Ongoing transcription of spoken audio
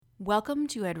Welcome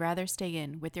to I'd Rather Stay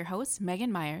In with your hosts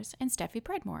Megan Myers and Steffi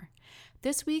Predmore.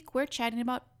 This week we're chatting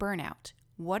about burnout,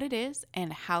 what it is,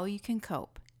 and how you can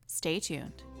cope. Stay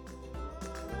tuned.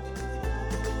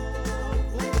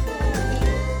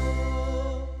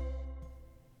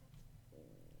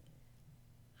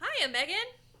 Hiya, Megan.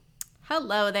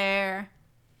 Hello there.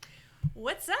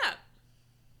 What's up?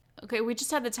 Okay, we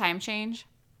just had the time change.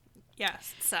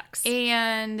 Yes, it sucks.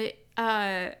 And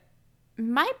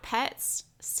my pets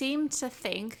seem to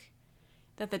think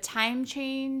that the time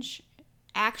change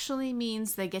actually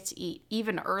means they get to eat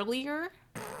even earlier.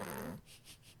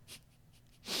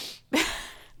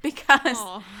 Because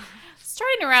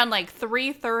starting around like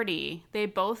 3:30, they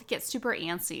both get super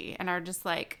antsy and are just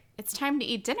like, it's time to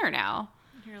eat dinner now.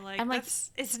 You're like, I'm like,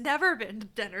 it's never been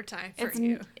dinner time for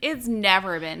you. It's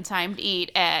never been time to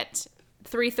eat at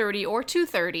 3:30 or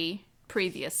 2:30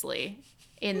 previously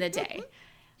in the day.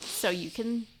 So you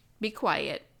can be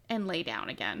quiet and lay down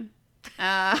again.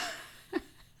 I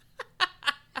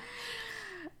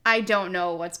don't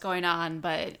know what's going on,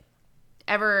 but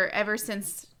ever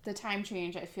since the time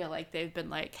change, I feel like they've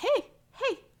been like, hey.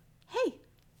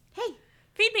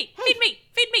 Feed me, Hey. feed me,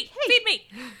 feed me, Hey. feed me.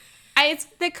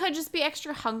 They could just be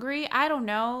extra hungry. I don't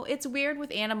know. It's weird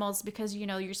with animals because,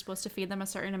 you're supposed to feed them a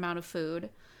certain amount of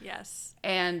food. Yes.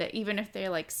 And even if they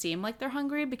seem like they're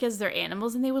hungry, because they're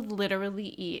animals and they would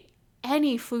literally eat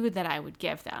any food that I would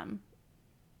give them.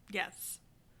 Yes.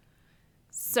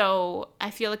 So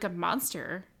I feel like a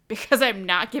monster because I'm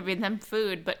not giving them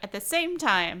food, but at the same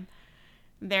time,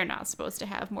 they're not supposed to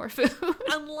have more food.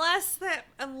 Unless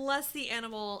the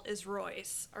animal is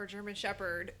Royce, our German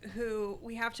Shepherd, who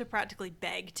we have to practically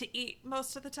beg to eat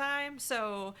most of the time.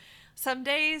 So some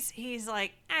days he's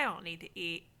like, I don't need to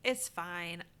eat. It's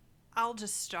fine. I'll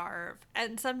just starve.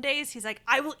 And some days he's like,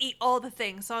 I will eat all the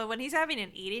things. So when he's having an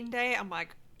eating day, I'm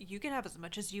like, you can have as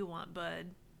much as you want,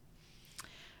 bud.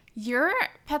 Your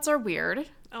pets are weird.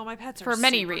 Oh, my pets are for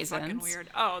many super reasons. fucking weird.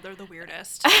 Oh, they're the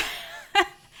weirdest.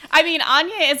 I mean,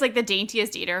 Anya is the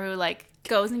daintiest eater who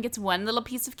goes and gets one little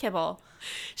piece of kibble,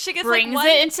 She gets brings one,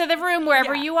 it into the room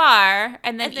wherever Yeah. you are,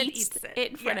 and then And eats eats it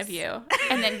it. in front of Yes. you,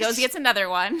 and then goes and gets another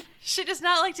one. She does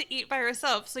not like to eat by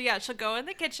herself. So yeah, she'll go in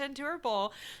the kitchen to her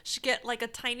bowl. She'll get a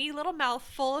tiny little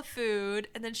mouthful of food,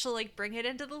 and then she'll bring it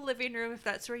into the living room if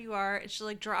that's where you are, and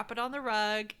she'll drop it on the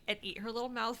rug and eat her little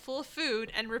mouthful of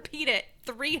food and repeat it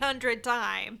 300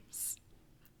 times.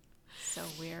 So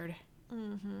weird.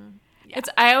 Yeah.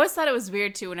 I always thought it was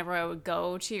weird too whenever I would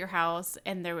go to your house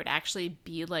and there would actually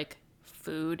be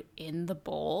food in the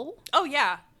bowl. Oh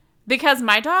yeah. Because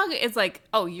my dog is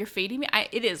oh, you're feeding me?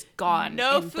 It is gone.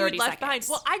 No in food 30 left seconds. behind.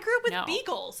 Well, I grew up with No.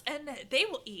 beagles, and they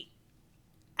will eat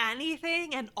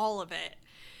anything and all of it.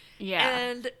 Yeah.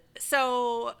 And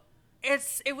so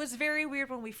it was very weird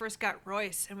when we first got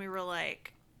Royce, and we were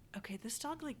like, okay, this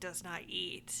dog does not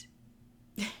eat.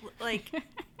 I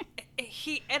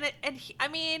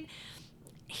mean,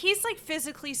 he's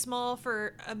physically small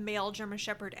for a male German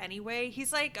Shepherd anyway.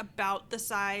 He's about the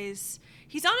size.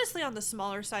 He's honestly on the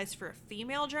smaller size for a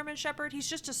female German Shepherd. He's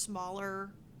just a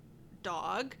smaller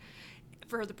dog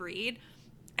for the breed.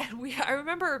 And I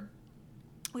remember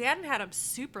we hadn't had him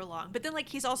super long, but then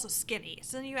he's also skinny.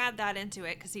 So then you add that into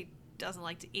it because he doesn't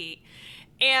like to eat.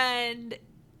 And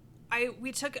I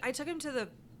took him to the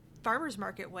farmer's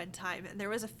market one time, and there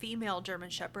was a female German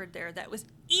Shepherd there that was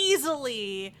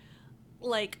easily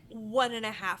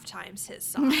 1.5 times his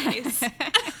size.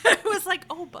 I was like,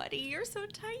 oh buddy, you're so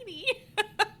tiny.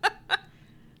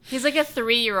 He's like a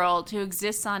 3-year-old who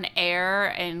exists on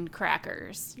air and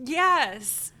crackers.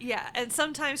 Yes. Yeah. And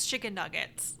sometimes chicken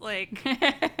nuggets.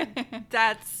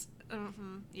 That's,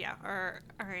 yeah, our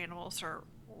animals are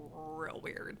real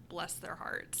weird. Bless their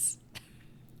hearts.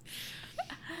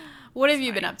 What have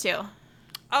you been up to?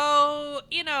 Oh,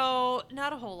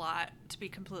 not a whole lot, to be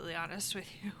completely honest with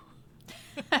you.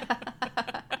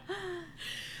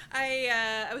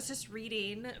 I was just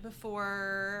reading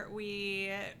before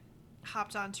we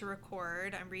hopped on to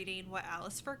record. I'm reading What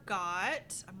Alice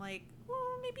Forgot. I'm maybe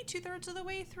 2/3 of the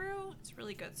way through. It's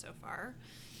really good so far.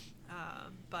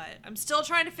 But I'm still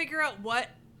trying to figure out what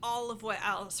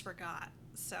Alice forgot.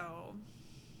 So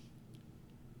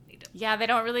yeah, they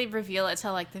don't really reveal it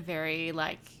till the very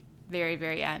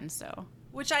very end, so.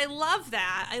 Which I love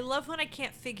that. I love when I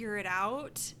can't figure it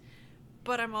out,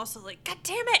 but I'm also like, God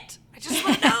damn it! I just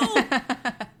want to know.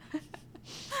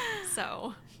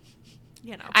 So,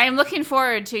 I am looking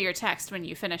forward to your text when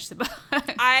you finish the book.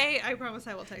 I promise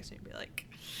I will text you and be like,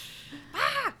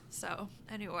 ah! So,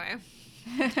 anyway.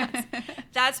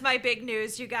 That's my big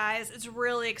news, you guys. It's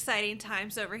really exciting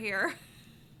times over here.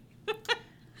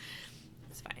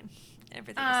 It's fine.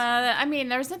 Everything is fine. I mean,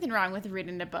 there's nothing wrong with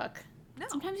reading a book. No.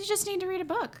 Sometimes you just need to read a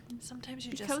book. Sometimes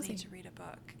you Be just cozy. need to read a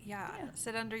book. Yeah.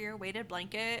 Sit under your weighted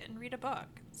blanket and read a book.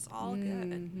 It's all good.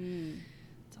 Mm-hmm.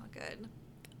 It's all good.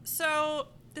 So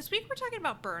this week we're talking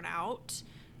about burnout,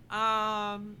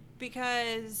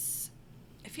 because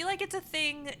I feel like it's a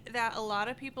thing that a lot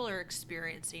of people are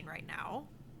experiencing right now.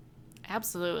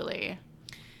 Absolutely.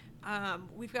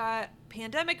 We've got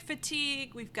pandemic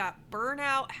fatigue. We've got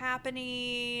burnout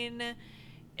happening.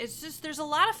 It's just, there's a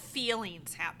lot of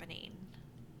feelings happening.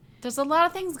 There's a lot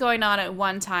of things going on at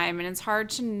one time, and it's hard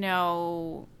to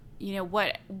know,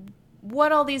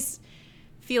 what all these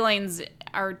feelings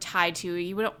are tied to.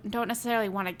 You don't necessarily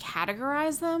want to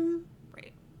categorize them,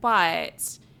 Right.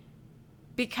 but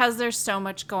because there's so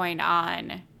much going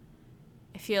on,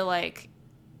 I feel like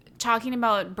talking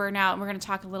about burnout, and we're going to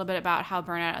talk a little bit about how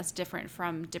burnout is different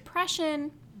from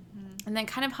depression, and then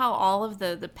kind of how all of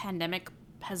the pandemic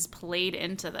has played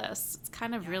into this. It's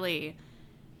kind of really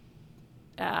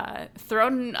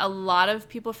thrown a lot of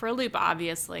people for a loop,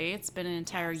 obviously. It's been an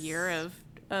entire year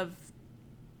of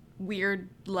weird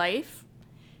life.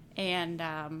 And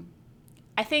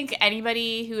I think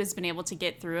anybody who has been able to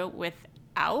get through it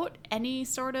without any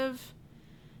sort of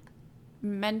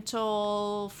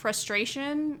mental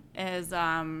frustration is,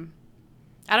 I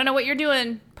don't know what you're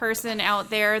doing, person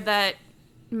out there that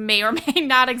may or may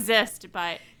not exist,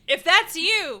 but... If that's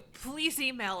you, please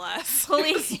email us.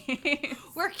 Please.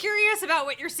 We're curious about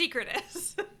what your secret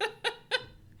is.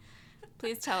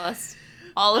 Please tell us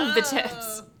all of the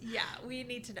tips. Yeah, we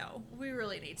need to know. We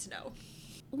really need to know.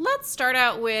 Let's start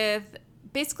out with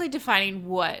basically defining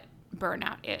what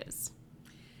burnout is.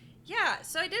 Yeah,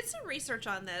 so I did some research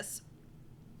on this.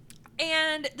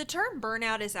 And the term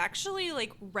burnout is actually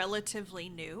like relatively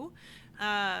new.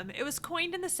 It was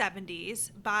coined in the 70s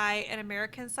by an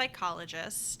American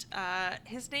psychologist.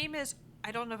 His name is,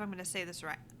 I don't know if I'm going to say this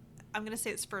right. I'm going to say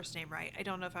his first name right. I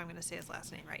don't know if I'm going to say his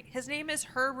last name right. His name is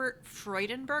Herbert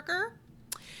Freudenberger.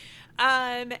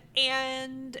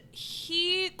 And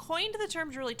he coined the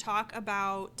term to really talk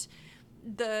about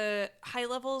the high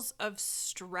levels of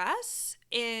stress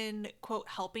in, quote,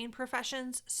 helping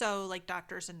professions. So like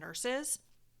doctors and nurses.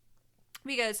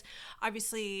 Because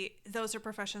obviously those are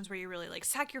professions where you really like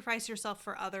sacrifice yourself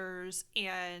for others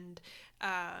and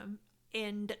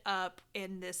end up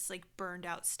in this like burned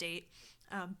out state.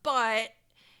 But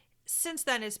since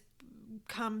then it's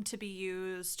come to be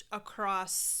used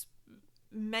across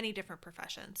many different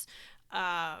professions.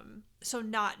 So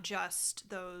not just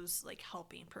those like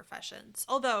helping professions.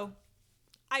 Although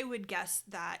I would guess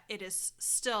that it is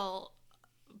still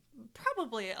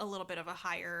probably a little bit of a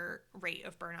higher rate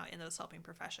of burnout in those helping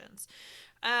professions.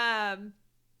 And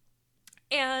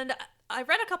I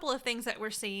read a couple of things that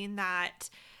were saying that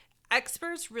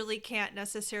experts really can't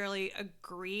necessarily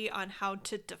agree on how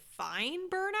to define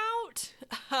burnout,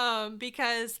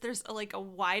 because there's a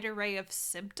wide array of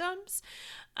symptoms.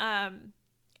 And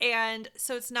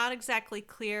so it's not exactly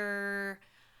clear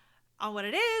on what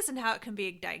it is and how it can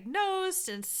be diagnosed,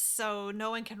 and so no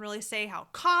one can really say how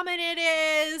common it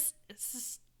is. It's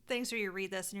just things where you read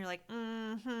this and you're like,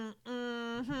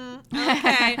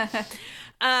 okay.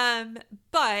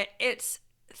 But it's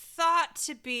thought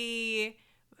to be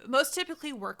most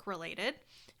typically work related,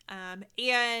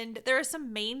 and there are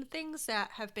some main things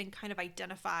that have been kind of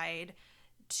identified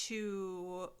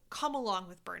to come along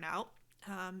with burnout.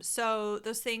 So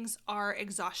those things are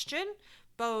exhaustion,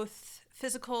 both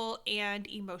physical and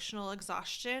emotional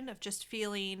exhaustion of just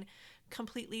feeling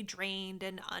completely drained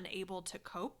and unable to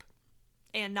cope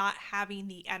and not having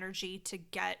the energy to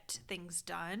get things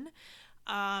done.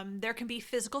 There can be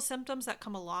physical symptoms that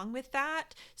come along with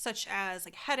that, such as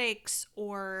like headaches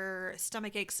or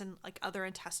stomach aches and like other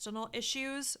intestinal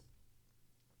issues.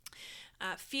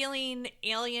 Feeling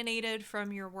alienated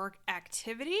from your work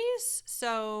activities.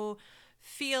 So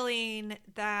feeling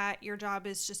that your job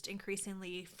is just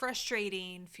increasingly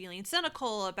frustrating, feeling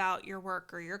cynical about your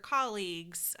work or your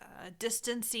colleagues,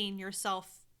 distancing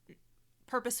yourself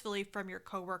purposefully from your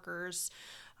coworkers,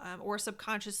 or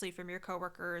subconsciously from your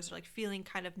coworkers, or like feeling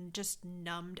kind of just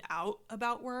numbed out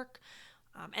about work,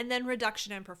 and then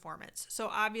reduction in performance. So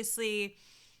obviously,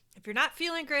 if you're not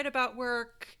feeling great about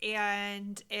work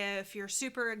and if you're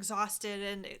super exhausted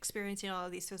and experiencing all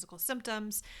of these physical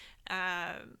symptoms,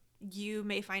 you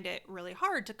may find it really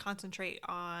hard to concentrate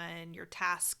on your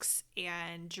tasks,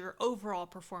 and your overall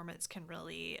performance can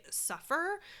really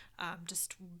suffer,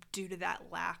 just due to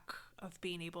that lack of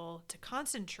being able to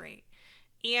concentrate.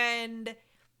 And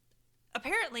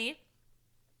apparently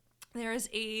there is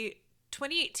a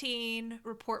 2018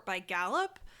 report by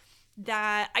Gallup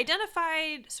that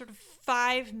identified sort of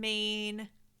 5 main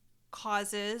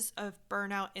causes of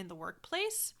burnout in the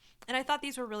workplace. And I thought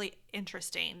these were really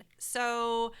interesting.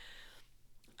 So,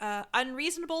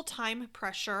 unreasonable time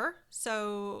pressure.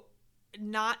 So,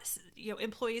 not,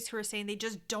 employees who are saying they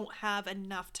just don't have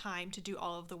enough time to do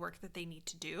all of the work that they need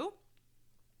to do.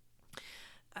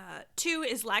 2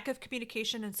 is lack of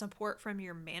communication and support from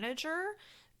your manager,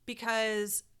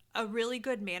 because a really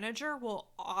good manager will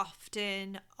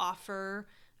often offer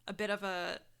a bit of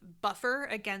a buffer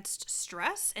against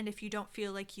stress. And if you don't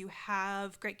feel like you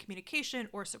have great communication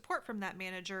or support from that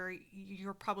manager,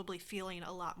 you're probably feeling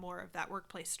a lot more of that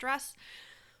workplace stress.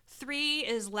 3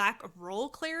 is lack of role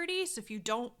clarity. So if you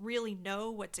don't really know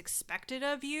what's expected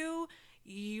of you,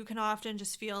 you can often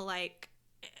just feel like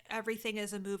everything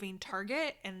is a moving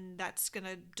target, and that's going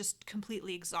to just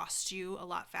completely exhaust you a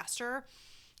lot faster.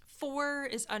 4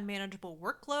 is unmanageable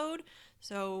workload.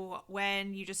 So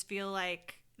when you just feel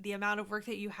like the amount of work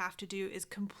that you have to do is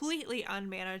completely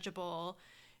unmanageable,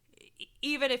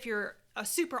 even if you're a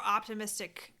super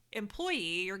optimistic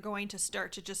employee, you're going to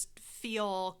start to just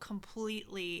feel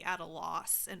completely at a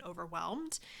loss and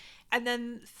overwhelmed. And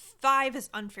then 5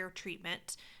 is unfair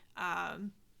treatment.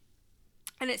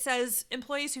 And it says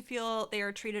employees who feel they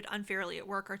are treated unfairly at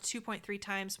work are 2.3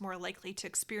 times more likely to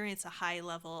experience a high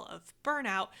level of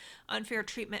burnout. Unfair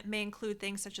treatment may include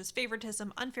things such as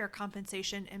favoritism, unfair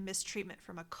compensation, and mistreatment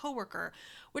from a coworker,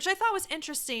 which I thought was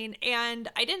interesting. And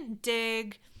I didn't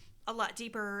dig a lot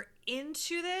deeper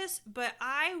into this, but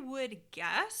I would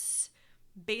guess,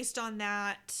 based on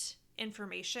that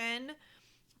information,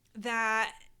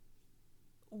 that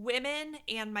women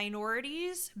and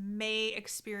minorities may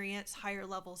experience higher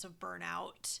levels of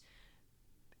burnout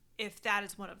if that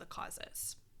is one of the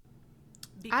causes.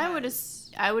 I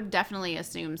would definitely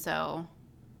assume so.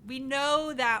 We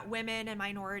know that women and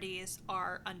minorities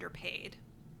are underpaid,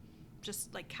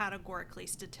 just like categorically,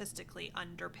 statistically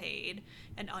underpaid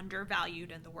and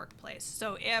undervalued in the workplace.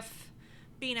 So if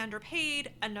being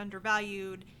underpaid and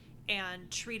undervalued and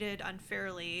treated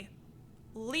unfairly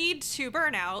lead to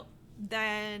burnout,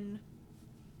 then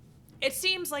it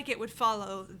seems like it would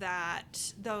follow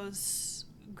that those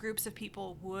groups of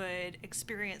people would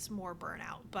experience more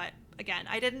burnout. But again,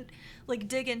 I didn't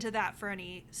dig into that for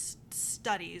any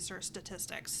studies or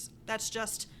statistics. That's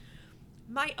just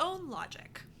my own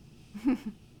logic.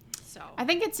 So I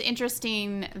think it's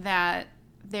interesting that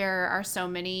there are so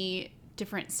many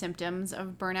different symptoms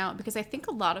of burnout, because I think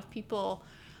a lot of people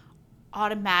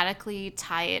automatically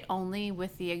tie it only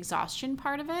with the exhaustion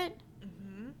part of it.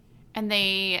 And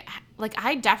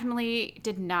I definitely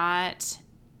did not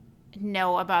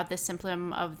know about the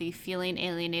symptom of the feeling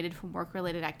alienated from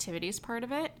work-related activities part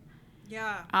of it.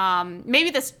 Yeah. Maybe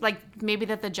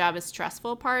that the job is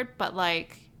stressful part, but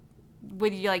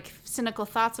with cynical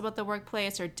thoughts about the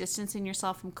workplace or distancing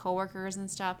yourself from coworkers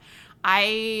and stuff,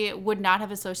 I would not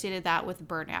have associated that with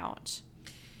burnout.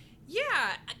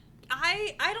 Yeah.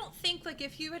 I don't think,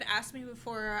 if you had asked me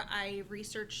before I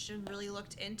researched and really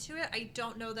looked into it, I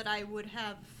don't know that I would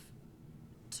have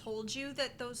told you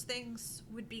that those things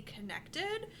would be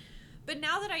connected. But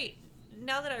now that I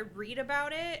read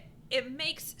about it, it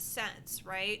makes sense,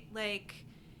 right?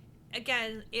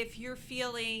 Again, if you're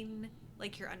feeling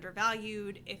like you're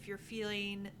undervalued, if you're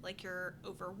feeling like you're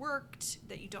overworked,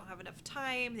 that you don't have enough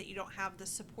time, that you don't have the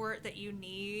support that you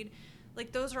need,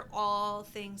 those are all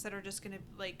things that are just going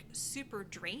to super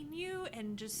drain you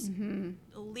and just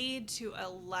lead to a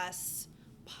less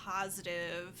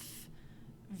positive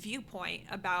viewpoint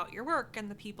about your work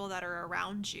and the people that are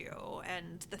around you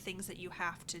and the things that you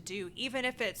have to do, even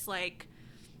if it's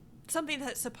something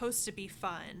that's supposed to be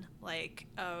fun, like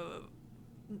a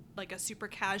super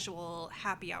casual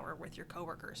happy hour with your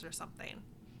coworkers or something,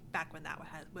 back when that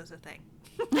was a thing.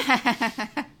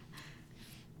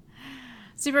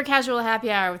 Super casual happy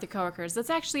hour with your coworkers.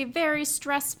 That's actually very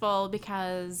stressful,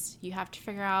 because you have to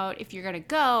figure out if you're going to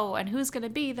go and who's going to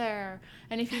be there,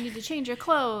 and if you need to change your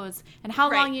clothes, and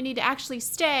how long you need to actually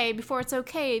stay before it's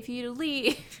okay for you to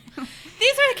leave.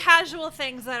 These are the casual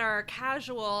things that are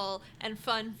casual and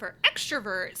fun for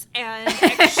extroverts and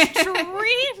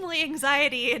extremely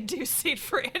anxiety-inducing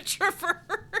for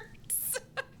introverts.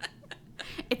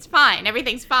 It's fine.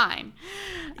 Everything's fine.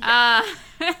 Yeah.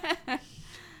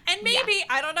 And maybe,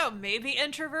 I don't know, maybe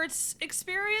introverts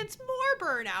experience more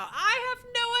burnout. I have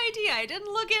no idea. I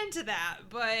didn't look into that,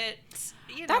 but,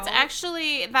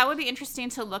 that would be interesting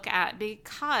to look at,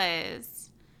 because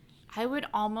I would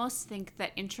almost think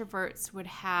that introverts would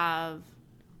have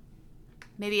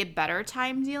maybe a better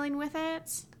time dealing with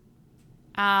it.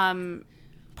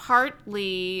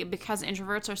 partly because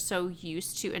introverts are so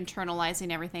used to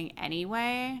internalizing everything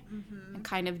anyway, and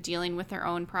kind of dealing with their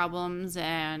own problems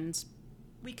and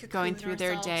We could going through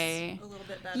their day a little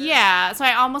bit better. Yeah, so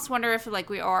I almost wonder if like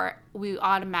we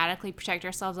automatically protect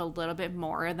ourselves a little bit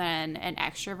more than an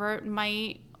extrovert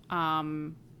might,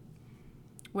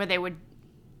 where they would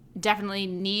definitely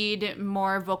need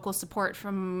more vocal support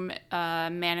from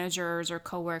managers or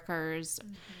coworkers.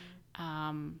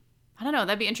 I don't know,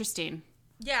 that'd be interesting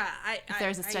Yeah, if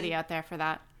there's a study out there for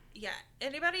that. Yeah,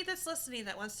 anybody that's listening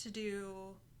that wants to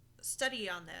do study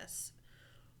on this,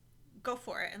 go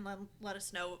for it and let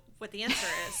us know what the answer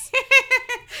is.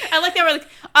 I like that we're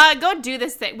like, go do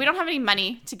this thing. We don't have any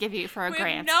money to give you for a grant.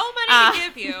 We have no money to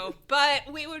give you,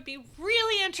 but we would be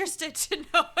really interested to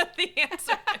know what the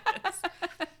answer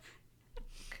is.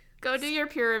 Go do your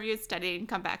peer-reviewed study and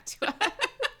come back to us.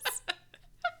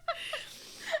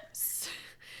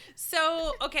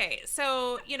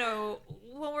 So, you know,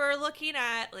 when we're looking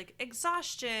at like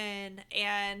exhaustion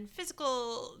and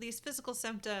these physical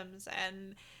symptoms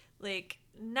and like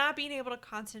not being able to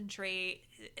concentrate,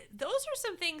 those are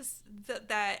some things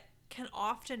that can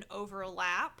often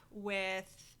overlap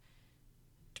with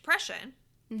depression.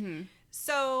 Mm-hmm.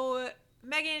 So,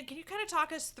 Megan, can you kind of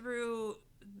talk us through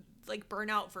like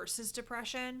burnout versus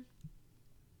depression?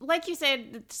 Like you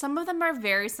said, some of them are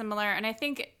very similar, and I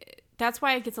think that's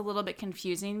why it gets a little bit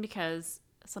confusing, because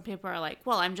some people are like,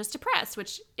 well, I'm just depressed,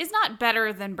 which is not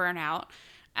better than burnout.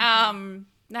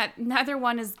 Neither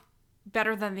one is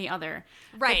better than the other.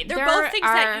 Right. They're both things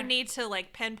that you need to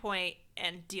like pinpoint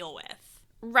and deal with.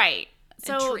 Right.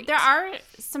 So there are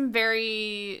some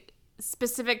very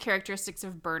specific characteristics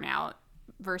of burnout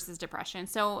versus depression.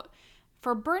 So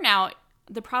for burnout,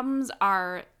 the problems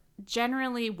are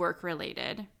generally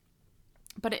work-related.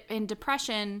 But in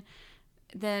depression,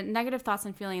 the negative thoughts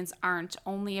and feelings aren't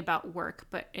only about work,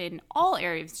 but in all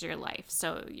areas of your life.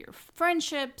 So your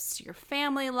friendships, your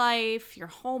family life, your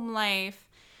home life.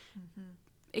 Mm-hmm.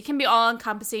 It can be all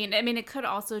encompassing. I mean, it could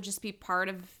also just be part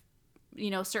of, you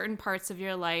know, certain parts of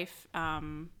your life.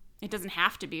 It doesn't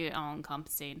have to be all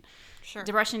encompassing. Sure.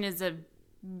 Depression is a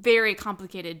very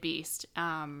complicated beast.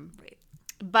 Right.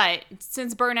 But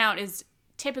since burnout is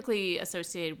typically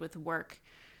associated with work,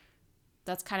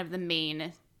 that's kind of the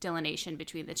main delineation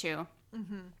between the two.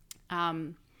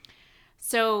 Mm-hmm.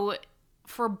 So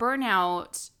for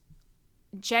burnout,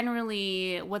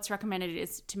 generally what's recommended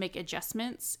is to make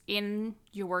adjustments in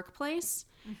your workplace.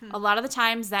 Mm-hmm. A lot of the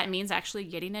times that means actually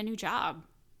getting a new job.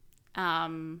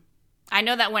 I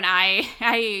know that when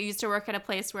I used to work at a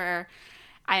place where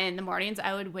in the mornings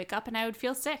I would wake up and I would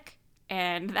feel sick.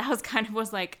 And that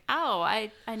was like, oh,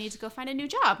 I need to go find a new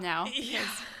job now. Yeah.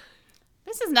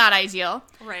 This is not ideal.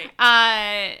 Right.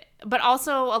 But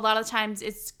also a lot of times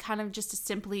it's kind of just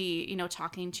simply, you know,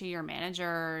 talking to your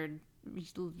manager,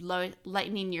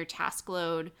 lightening your task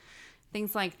load,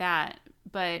 things like that.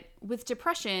 But with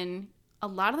depression, a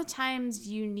lot of the times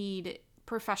you need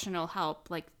professional help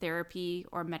like therapy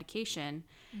or medication.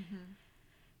 Mm-hmm.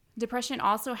 Depression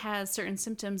also has certain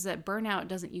symptoms that burnout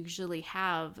doesn't usually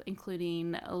have,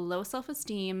 including low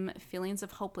self-esteem, feelings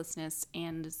of hopelessness,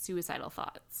 and suicidal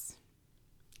thoughts.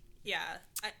 Yeah,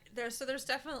 there's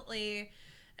definitely,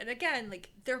 and again, like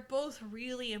they're both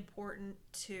really important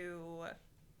to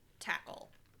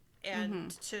tackle and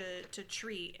to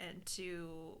treat and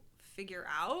to figure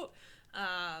out.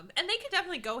 And they could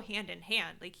definitely go hand in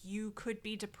hand. Like you could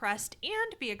be depressed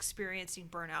and be experiencing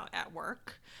burnout at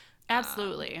work.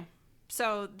 Absolutely.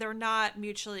 So they're not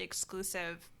mutually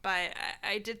exclusive, but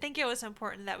I did think it was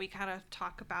important that we kind of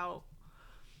talk about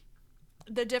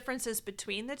the differences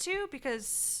between the two,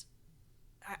 because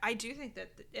I do think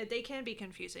that they can be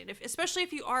confusing, especially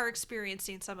if you are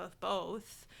experiencing some of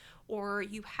both, or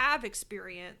you have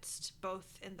experienced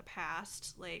both in the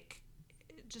past. Like,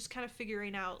 just kind of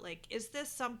figuring out, like, is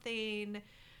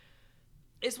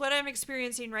what I'm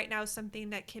experiencing right now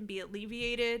something that can be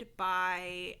alleviated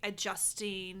by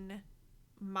adjusting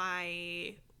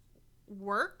my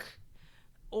work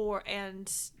and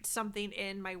something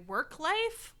in my work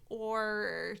life?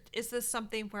 Or is this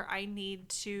something where I need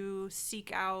to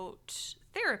seek out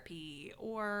therapy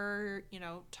or, you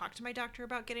know, talk to my doctor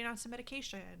about getting on some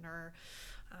medication or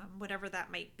whatever that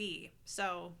might be?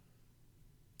 So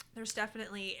there's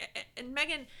definitely, and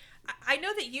Megan, I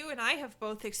know that you and I have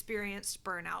both experienced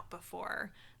burnout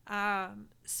before.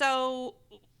 So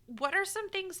what are some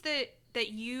things that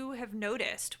you have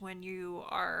noticed when you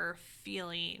are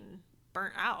feeling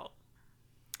burnt out?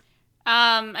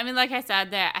 I mean, like I said,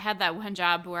 that I had that one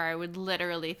job where I would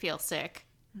literally feel sick.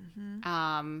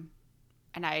 Mm-hmm.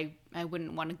 And I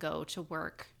wouldn't want to go to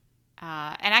work.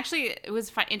 And actually, it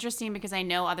was interesting because I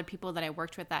know other people that I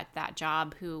worked with at that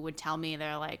job who would tell me,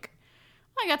 they're like,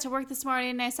 I got to work this morning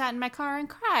and I sat in my car and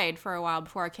cried for a while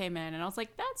before I came in. And I was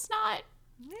like, that's not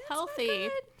healthy.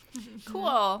 Not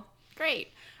Cool. Great.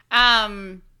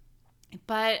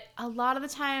 But a lot of the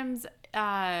times,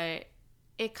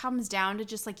 it comes down to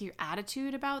just like your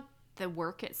attitude about the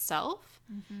work itself,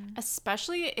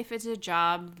 especially if it's a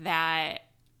job that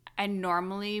I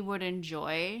normally would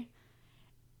enjoy,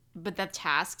 but the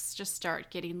tasks just start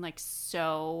getting like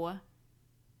so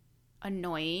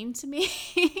annoying to me.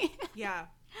 Yeah.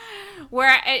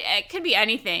 Where it could be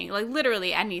anything, like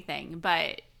literally anything,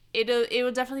 but it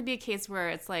will definitely be a case where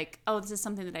it's like, oh, this is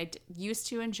something that I used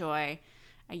to enjoy.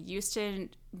 I used to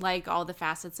like all the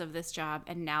facets of this job,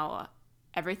 and now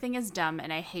everything is dumb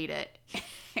and I hate it.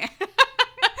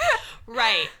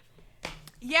 Right.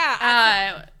 Yeah.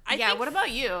 Yeah. think- What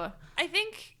about you? I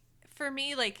think for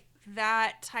me, like,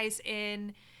 that ties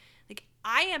in. Like,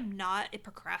 I am not a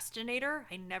procrastinator.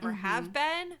 I never have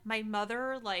been. My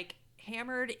mother, like,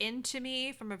 hammered into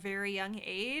me from a very young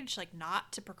age, like,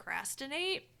 not to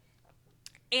procrastinate.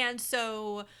 And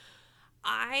so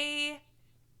I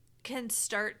can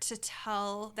start to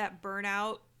tell that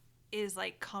burnout is,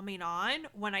 like, coming on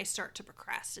when I start to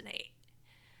procrastinate.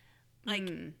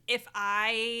 Like, if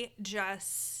I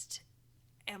just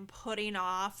am putting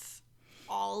off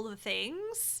all the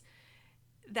things,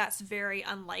 that's very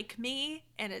unlike me.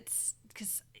 And it's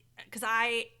because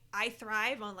I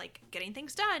thrive on, like, getting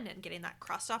things done and getting that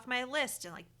crossed off my list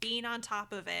and, like, being on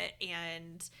top of it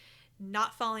and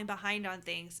not falling behind on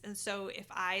things. And so if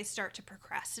I start to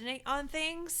procrastinate on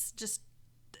things, just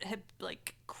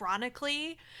like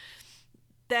chronically,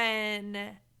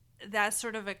 then that's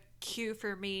sort of a cue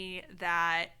for me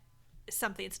that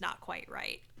something's not quite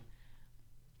right.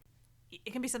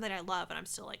 It can be something I love, and I'm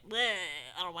still like,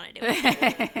 I don't want to do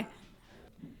it.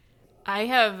 I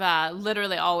have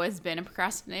literally always been a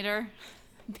procrastinator,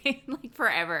 like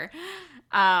forever.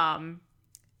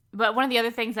 But one of the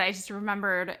other things that I just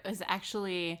remembered is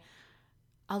actually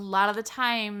a lot of the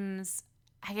times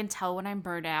I can tell when I'm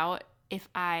burned out if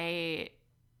I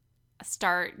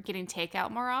start getting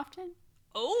takeout more often.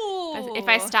 Oh. If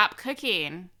I stop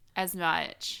cooking as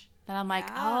much, then I'm like,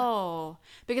 Yeah. oh,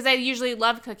 because I usually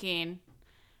love cooking.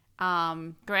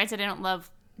 Granted, I don't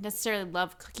necessarily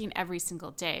love cooking every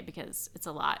single day because it's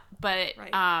a lot, but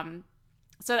Right.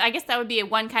 so I guess that would be a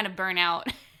one kind of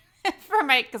burnout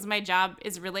because my job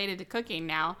is related to cooking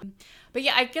now. But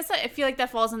yeah, I guess I feel like that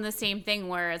falls in the same thing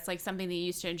where it's like something that you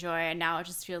used to enjoy and now it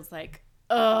just feels like,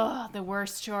 oh, the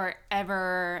worst chore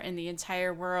ever in the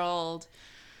entire world.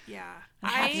 Yeah. I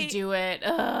have to do it.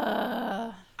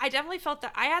 Ugh. I definitely felt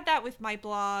that. I had that with my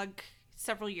blog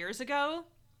several years ago,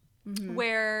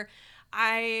 where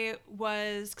I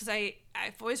was, because I've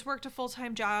always worked a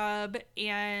full-time job,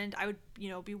 and I would,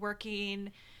 be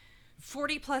working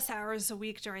 40 plus hours a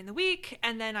week during the week,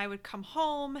 and then I would come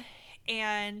home,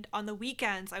 and on the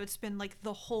weekends I would spend like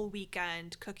the whole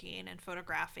weekend cooking and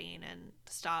photographing and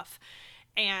stuff.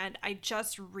 And I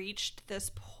just reached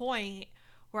this point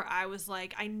where I was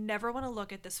like, I never want to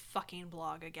look at this fucking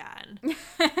blog again.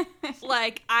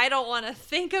 Like, I don't want to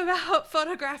think about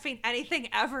photographing anything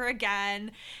ever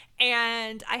again.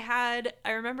 And I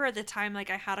remember at the time, like,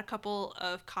 I had a couple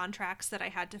of contracts that I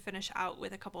had to finish out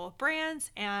with a couple of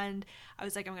brands. And I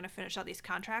was like, I'm going to finish out these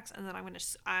contracts and then I'm going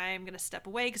to step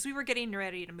away, because we were getting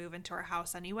ready to move into our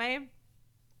house anyway.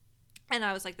 And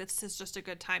I was like, this is just a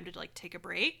good time to, like, take a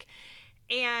break.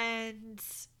 And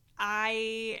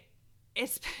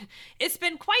it's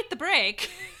been quite the break.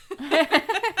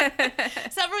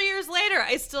 Several years later,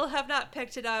 I still have not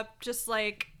picked it up, just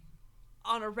like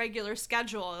on a regular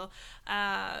schedule.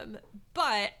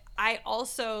 But I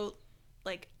also,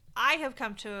 like, I have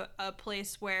come to a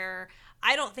place where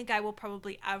I don't think I will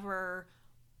probably ever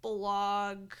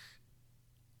blog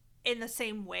in the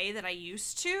same way that I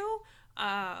used to.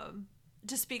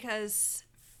 Just because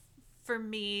for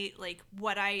me, like,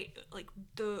 what I like,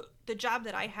 the job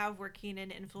that I have working in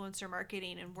influencer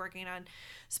marketing and working on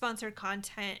sponsored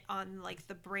content on, like,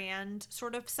 the brand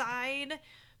sort of side,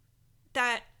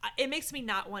 that it makes me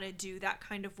not want to do that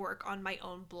kind of work on my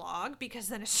own blog, because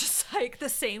then it's just like the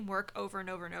same work over and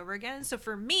over and over again. So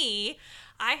for me,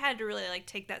 I had to really, like,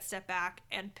 take that step back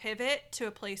and pivot to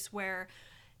a place where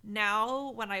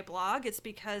now when I blog, it's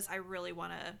because I really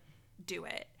want to do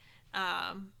it.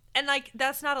 And, like,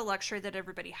 that's not a luxury that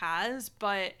everybody has,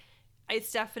 but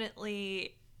it's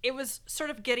definitely, it was sort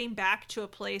of getting back to a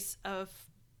place of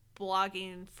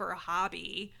blogging for a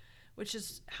hobby, which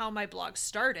is how my blog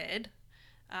started,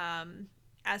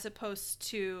 as opposed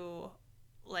to,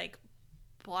 like,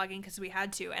 blogging because we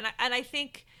had to. And I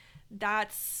think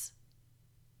that's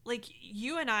like,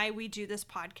 you and I, we do this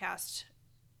podcast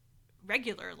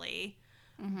regularly,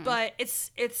 but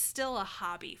it's still a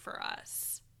hobby for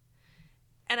us.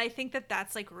 And I think that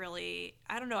that's like really,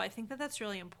 I don't know, I think that that's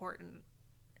really important,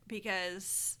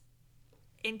 because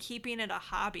in keeping it a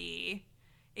hobby,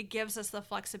 it gives us the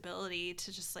flexibility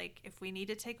to just like, if we need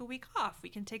to take a week off, we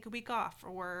can take a week off.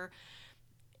 Or,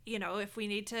 you know, if we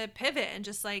need to pivot and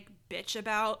just like bitch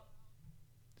about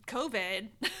COVID,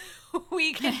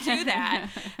 we can do that.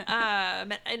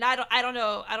 And I don't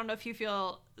know if you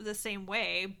feel the same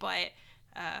way, but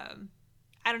I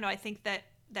don't know. I think that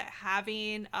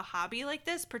having a hobby like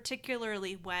this,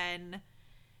 particularly when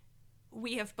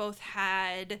we have both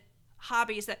had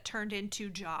hobbies that turned into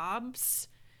jobs,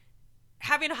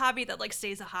 having a hobby that like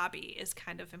stays a hobby is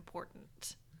kind of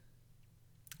important.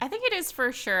 I think it is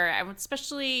for sure,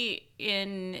 especially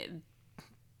in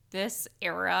this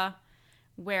era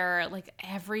where like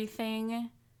everything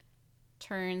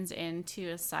turns into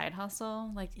a side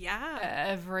hustle. Like, yeah,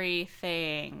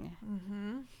 everything.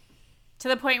 To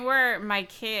the point where my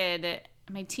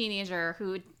teenager,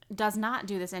 who does not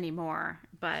do this anymore,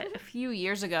 but a few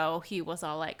years ago, he was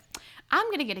all like, I'm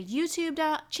going to get a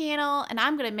YouTube channel and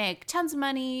I'm going to make tons of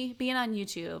money being on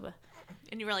YouTube.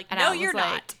 And you were like, no, you're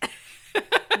not.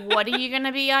 What are you going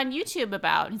to be on YouTube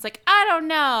about? And he's like, I don't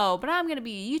know, but I'm going to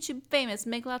be YouTube famous,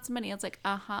 make lots of money. I was like,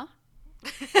 uh-huh.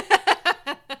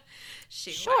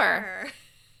 Sure.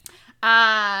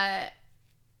 And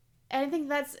I think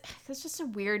that's just a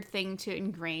weird thing to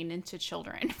ingrain into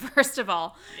children, first of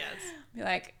all. Yes. Be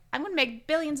like, I'm going to make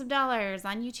billions of dollars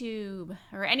on YouTube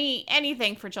or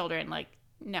anything for children. Like,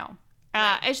 no.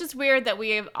 Right. It's just weird that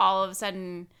we have all of a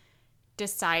sudden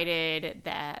decided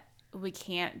that we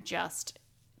can't just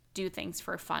do things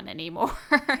for fun anymore.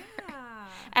 Yeah.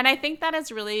 And I think that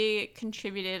has really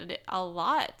contributed a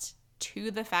lot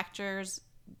to the factors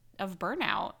of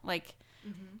burnout. Like,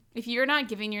 if you're not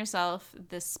giving yourself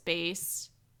the space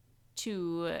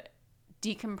to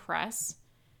decompress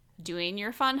doing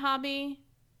your fun hobby,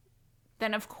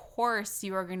 then of course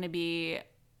you are going to be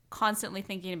constantly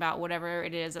thinking about whatever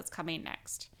it is that's coming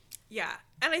next. Yeah.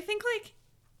 And I think like,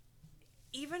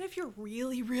 even if you're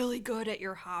really, really good at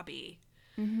your hobby,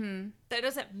 that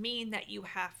doesn't mean that you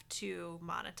have to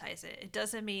monetize it. It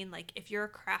doesn't mean like, if you're a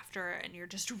crafter and you're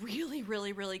just really,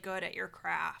 really, really good at your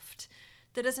craft,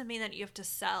 that doesn't mean that you have to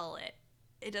sell it.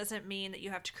 It doesn't mean that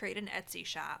you have to create an Etsy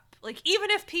shop. Like,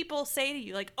 even if people say to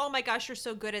you, like, oh my gosh, you're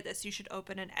so good at this, you should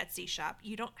open an Etsy shop.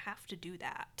 You don't have to do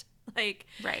that. Like,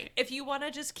 right. If you want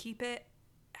to just keep it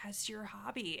as your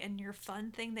hobby and your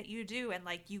fun thing that you do, and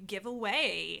like, you give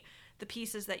away the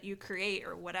pieces that you create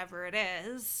or whatever it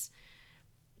is,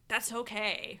 that's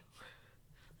okay.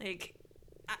 Like,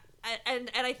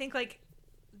 I think like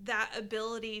that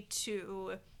ability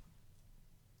to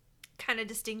kind of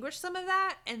distinguish some of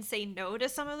that and say no to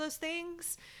some of those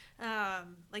things,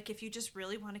 like, if you just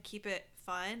really want to keep it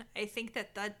fun, I think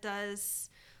that does,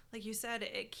 like you said,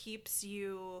 it keeps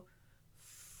you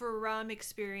from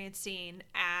experiencing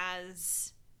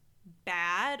as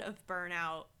bad of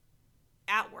burnout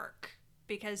at work,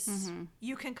 because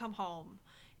you can come home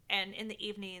and in the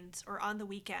evenings or on the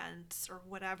weekends or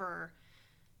whatever,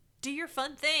 do your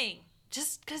fun thing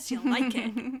just because you like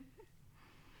it.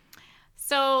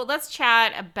 So let's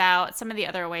chat about some of the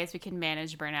other ways we can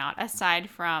manage burnout aside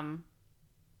from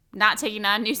not taking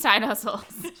on new side hustles.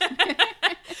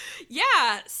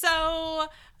 Yeah. So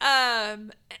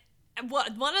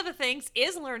one of the things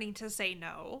is learning to say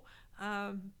no.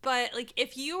 But like,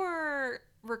 if you are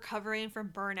recovering from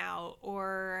burnout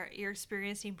or you're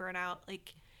experiencing burnout,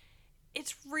 like,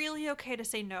 it's really okay to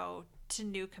say no to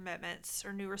new commitments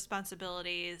or new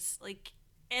responsibilities. Like,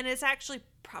 and it's actually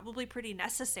probably pretty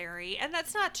necessary. And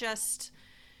that's not just,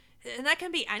 and that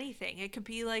can be anything. It could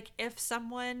be like, if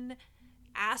someone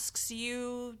asks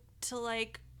you to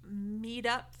like meet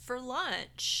up for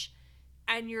lunch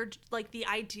and you're like, the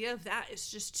idea of that is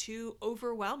just too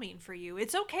overwhelming for you,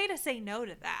 it's okay to say no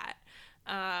to that.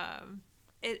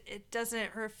 It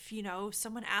doesn't, or if, you know,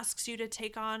 someone asks you to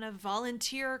take on a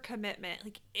volunteer commitment,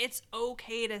 like, it's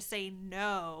okay to say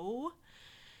no.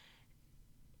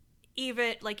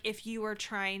 Even like, if you are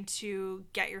trying to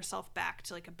get yourself back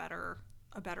to like a better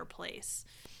place.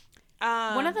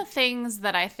 One of the things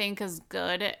that I think is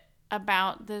good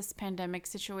about this pandemic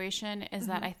situation is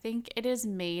that I think it has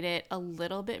made it a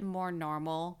little bit more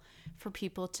normal for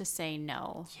people to say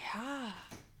no. Yeah.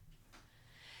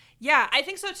 Yeah, I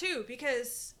think so too,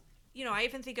 because, you know, I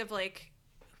even think of like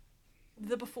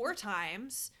the before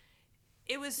times,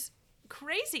 it was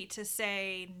crazy to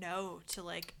say no to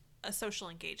like a social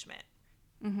engagement.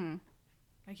 Mm-hmm.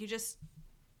 Like, you just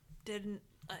didn't,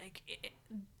 like,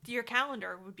 your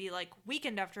calendar would be like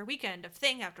weekend after weekend of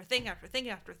thing after thing after thing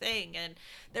after thing. And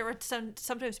there would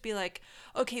sometimes be like,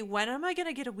 okay, when am I going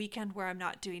to get a weekend where I'm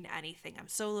not doing anything? I'm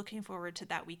so looking forward to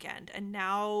that weekend. And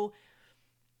now,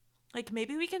 like,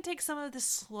 maybe we can take some of the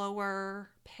slower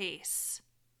pace,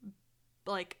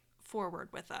 like, forward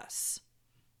with us.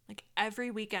 Like, every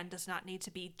weekend does not need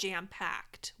to be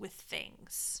jam-packed with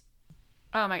things.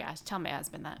 Oh my gosh, tell my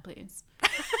husband that, please.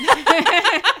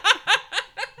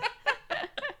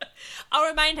 I'll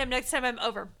remind him next time I'm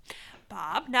over.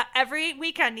 Bob, not every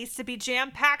weekend needs to be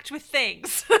jam-packed with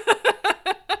things.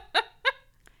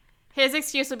 His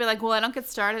excuse would be like, well, I don't get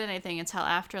started on anything until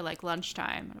after, like,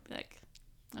 lunchtime. And I'd be like,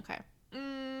 okay.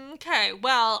 Okay,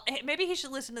 well, maybe he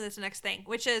should listen to this next thing,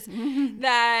 which is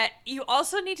that you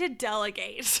also need to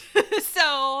delegate.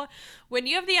 So when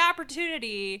you have the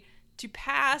opportunity to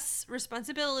pass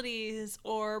responsibilities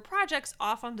or projects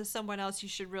off onto someone else, you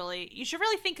should really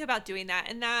think about doing that.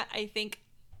 And that, I think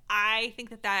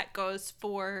that goes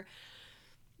for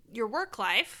your work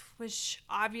life, which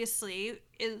obviously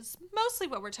is mostly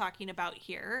what we're talking about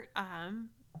here,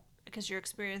 because you're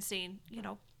experiencing,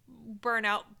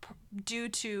 burnout due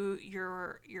to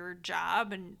your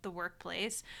job and the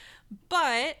workplace.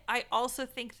 But I also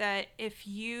think that if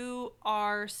you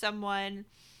are someone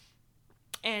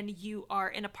and you are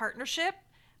in a partnership,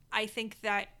 I think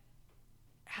that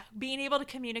being able to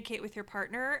communicate with your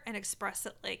partner and express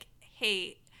it, like,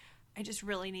 hey, I just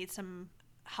really need some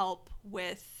help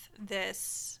with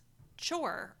this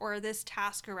chore or this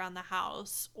task around the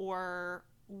house or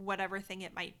whatever thing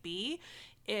it might be.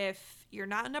 If you're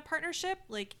not in a partnership,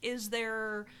 like, is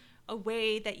there a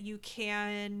way that you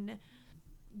can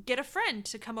get a friend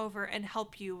to come over and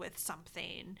help you with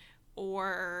something?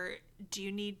 Or do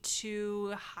you need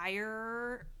to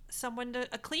hire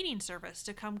a cleaning service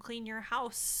to come clean your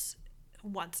house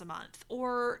once a month?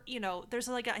 Or, there's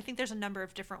I think there's a number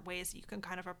of different ways that you can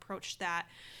kind of approach that,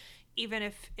 even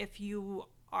if you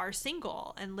are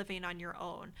single and living on your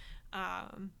own.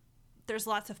 There's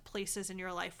lots of places in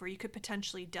your life where you could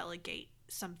potentially delegate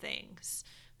some things,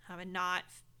 and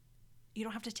you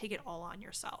don't have to take it all on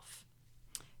yourself.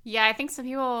 Yeah, I think some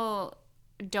people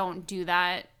don't do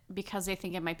that because they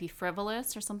think it might be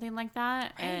frivolous or something like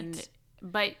that. Right.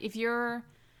 But if you're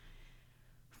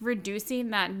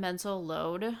reducing that mental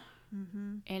load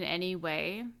in any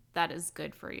way, that is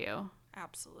good for you.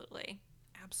 Absolutely.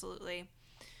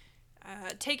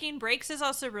 Taking breaks is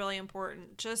also really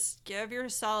important. Just give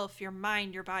yourself, your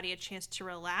mind, your body a chance to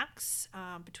relax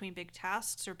between big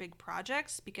tasks or big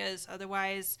projects, because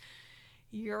otherwise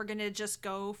you're going to just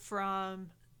go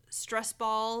from stress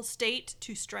ball state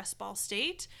to stress ball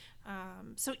state.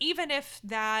 So even if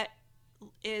that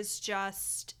is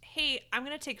just, hey, I'm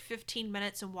going to take 15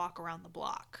 minutes and walk around the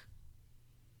block.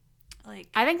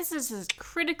 I think this is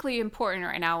critically important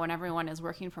right now when everyone is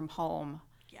working from home.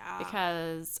 Yeah.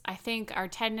 Because I think our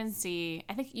tendency,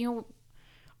 you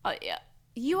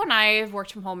and I have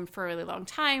worked from home for a really long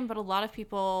time, but a lot of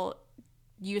people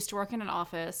used to work in an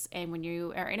office. And when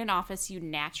you are in an office, you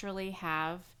naturally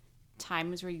have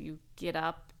times where you get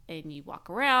up and you walk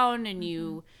around and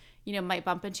you might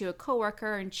bump into a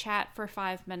coworker and chat for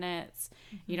 5 minutes.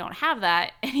 You don't have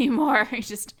that anymore. You're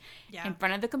just in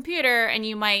front of the computer, and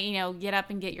you might, get up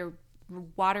and get your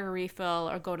water refill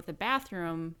or go to the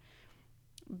bathroom.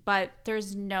 But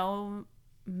there's no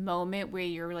moment where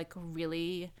you're, like,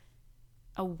 really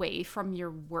away from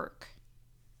your work.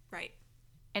 Right.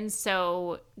 And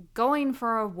so going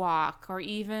for a walk, or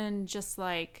even just,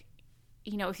 like,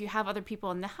 if you have other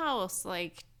people in the house,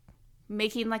 like,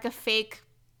 making, like, a fake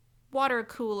water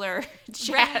cooler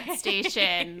chat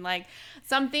station, like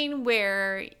something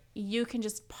where you can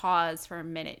just pause for a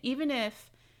minute. Even if,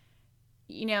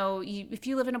 if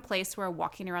you live in a place where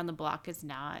walking around the block is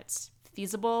not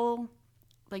feasible,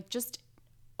 like, just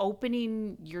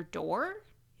opening your door,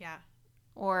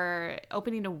 or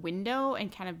opening a window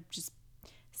and kind of just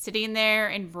sitting there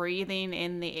and breathing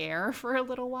in the air for a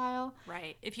little while,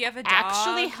 right? If you have a dog,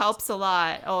 actually helps a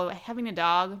lot. Oh, having a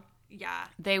dog,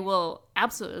 they will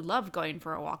absolutely love going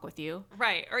for a walk with you,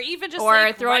 right? Or even just, or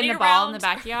like, throwing the ball in the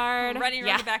backyard, running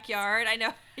around the backyard. I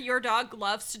know your dog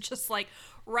loves to just, like,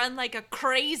 run like a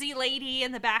crazy lady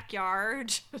in the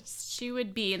backyard. She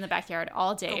would be in the backyard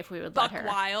all day if we would let her.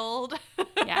 Buck wild.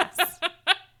 Yes.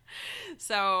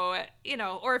 So,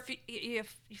 or if you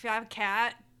have a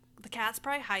cat, the cat's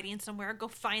probably hiding somewhere. Go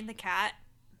find the cat,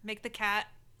 make the cat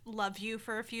love you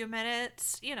for a few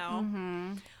minutes.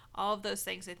 All of those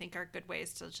things, I think, are good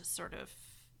ways to just sort of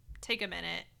take a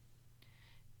minute,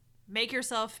 make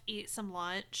yourself eat some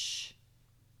lunch,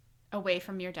 Away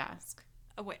from your desk.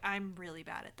 Oh, wait, I'm really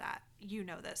bad at that. You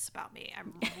know this about me.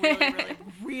 I'm really, really,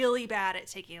 really bad at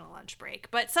taking a lunch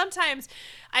break. But sometimes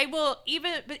I will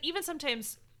even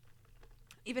sometimes,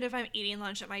 even if I'm eating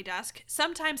lunch at my desk,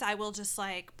 sometimes I will just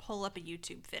like pull up a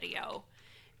YouTube video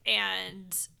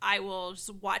and I will just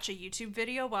watch a YouTube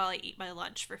video while I eat my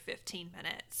lunch for 15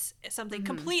 minutes. It's something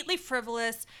completely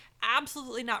frivolous,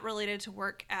 absolutely not related to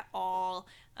work at all.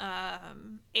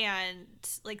 And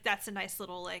like, that's a nice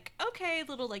little, like, okay,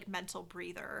 little like mental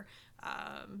breather.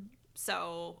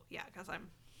 So yeah, cause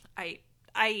I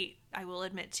will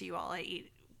admit to you all, I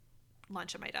eat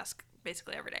lunch at my desk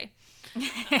basically every day.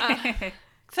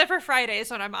 Except for Fridays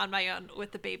when I'm on my own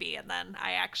with the baby. And then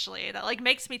that like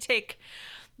makes me take,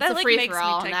 that like makes me take,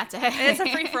 on that day. It's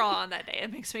a free for all on that day.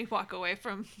 It makes me walk away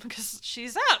from, because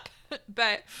she's up.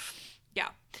 But yeah.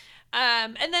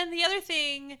 And then the other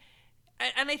thing,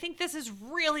 and I think this is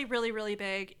really, really, really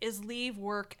big, is leave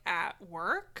work at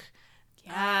work.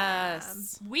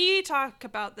 Yes. We talked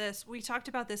about this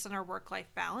in our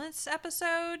work-life balance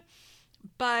episode,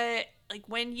 but like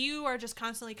when you are just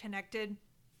constantly connected,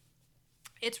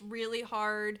 it's really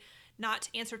hard not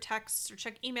to answer texts or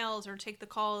check emails or take the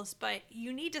calls, but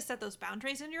you need to set those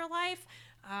boundaries in your life.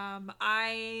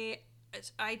 I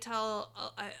tell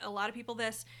a lot of people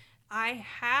this. I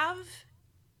have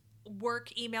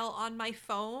work email on my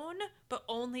phone, but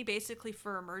only basically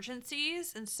for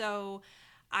emergencies. And so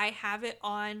I have it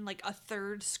on like a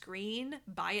third screen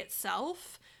by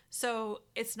itself. So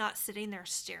it's not sitting there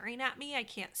staring at me. I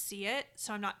can't see it.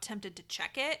 So I'm not tempted to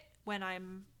check it when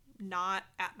I'm not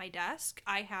at my desk.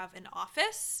 I have an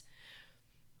office.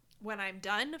 When I'm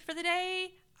done for the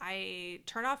day, I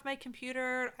turn off my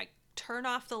computer. I turn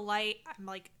off the light.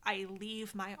 I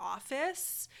leave my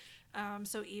office.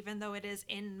 So even though it is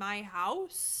in my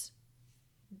house,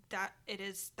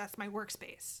 that's my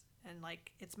workspace, and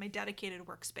like it's my dedicated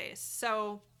workspace.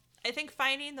 So I think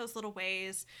finding those little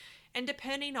ways, and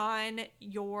depending on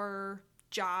your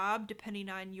job, depending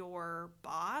on your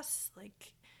boss,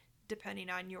 like depending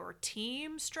on your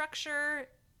team structure,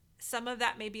 some of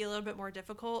that may be a little bit more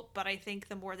difficult, but I think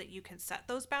the more that you can set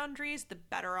those boundaries, the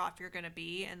better off you're going to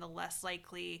be, and the less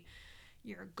likely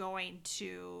you're going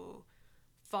to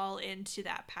fall into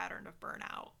that pattern of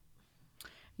burnout.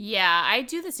 Yeah, I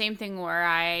do the same thing where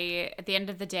at the end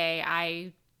of the day,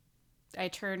 I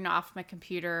turn off my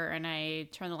computer and I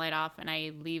turn the light off and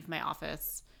I leave my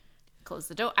office, close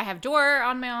the door. I have door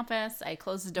on my office. I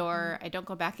close the door. I don't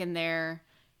go back in there.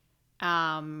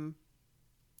 And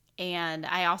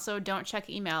I also don't check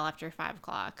email after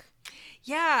 5:00.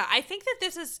 Yeah, I think that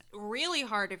this is really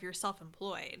hard if you're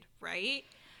self-employed, right?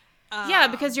 Yeah,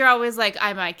 because you're always like,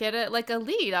 I might get a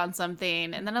lead on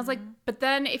something. And then I was like, but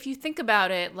then if you think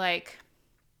about it, like,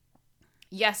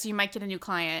 yes, you might get a new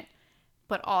client,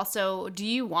 but also, do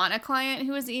you want a client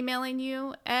who is emailing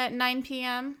you at 9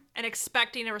 p.m.? And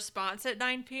expecting a response at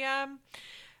 9 p.m.?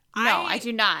 No, I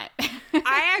do not.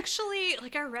 I actually,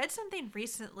 like, I read something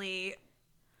recently.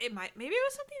 Maybe it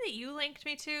was something that you linked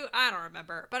me to. I don't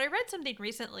remember. But I read something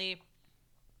recently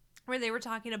where they were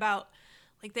talking about,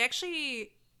 like,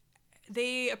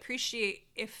 they appreciate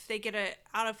if they get a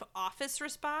out of office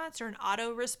response or an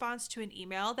auto response to an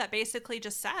email that basically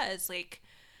just says, like,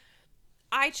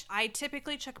 I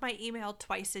typically check my email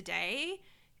twice a day.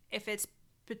 If it's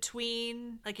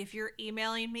between, like, if you're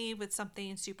emailing me with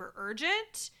something super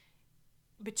urgent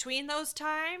between those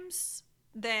times,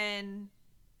 then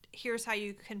here's how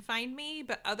you can find me.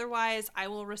 But otherwise, I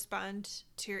will respond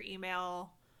to your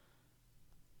email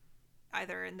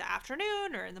either in the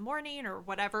afternoon or in the morning or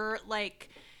whatever. Like,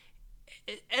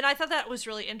 and I thought that was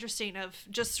really interesting, of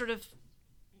just sort of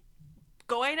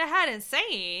going ahead and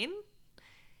saying,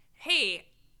 hey,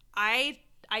 I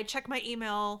check my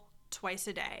email twice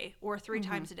a day or 3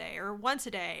 times a day or once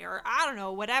a day, or I don't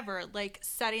know, whatever. Like,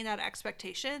 setting that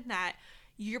expectation that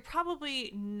you're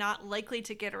probably not likely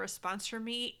to get a response from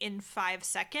me in 5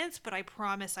 seconds, but I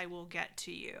promise I will get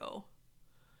to you.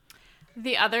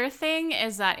 The other thing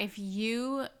is that if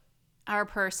you are a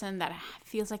person that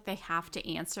feels like they have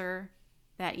to answer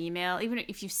that email, even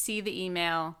if you see the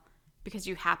email because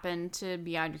you happen to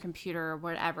be on your computer or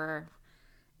whatever,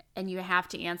 and you have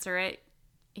to answer it,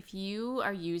 if you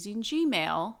are using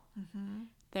Gmail,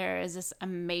 there is this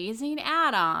amazing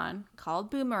add-on called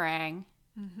Boomerang,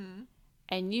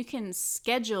 and you can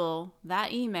schedule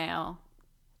that email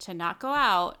to not go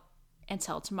out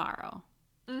until tomorrow.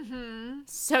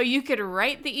 So you could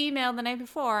write the email the night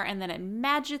before, and then it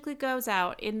magically goes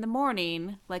out in the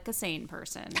morning like a sane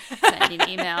person sending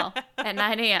email at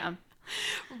 9 a.m.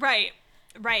 Right.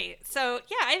 So,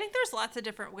 yeah, I think there's lots of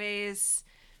different ways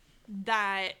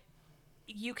that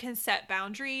you can set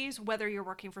boundaries whether you're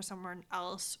working for someone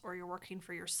else or you're working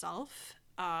for yourself.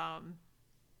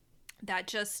 That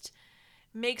just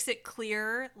makes it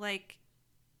clear, like,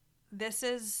 this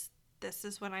is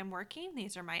when I'm working.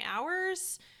 These are my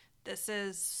hours. This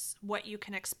is what you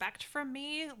can expect from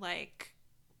me. Like,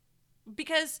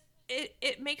 because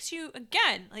it makes you,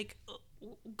 again, like,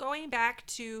 going back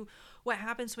to what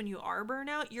happens when you are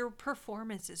burnout, your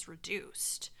performance is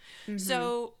reduced. Mm-hmm.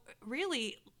 So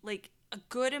really, like, a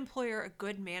good employer, a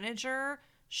good manager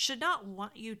should not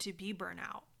want you to be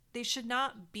burnout. They should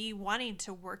not be wanting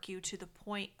to work you to the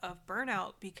point of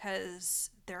burnout because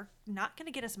they're not going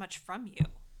to get as much from you.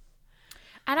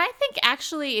 And I think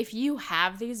actually if you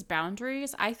have these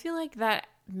boundaries, I feel like that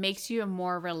makes you a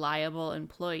more reliable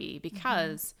employee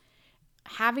because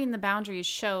having the boundaries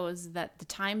shows that the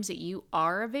times that you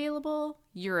are available,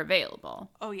 you're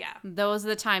available. Oh, yeah. Those are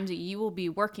the times that you will be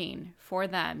working for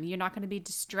them. You're not going to be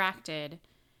distracted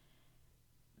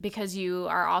because you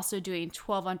are also doing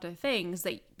 12 other things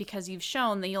because you've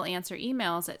shown that you'll answer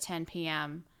emails at 10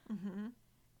 p.m.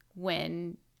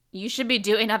 When you should be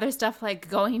doing other stuff like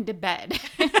going to bed.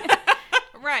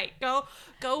 Right.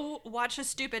 Go watch a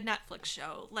stupid Netflix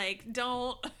show. Like,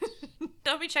 don't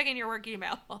be checking your work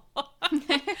email.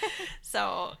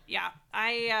 So, yeah.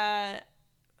 I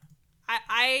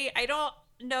don't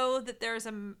know that there's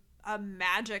a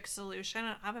magic solution. I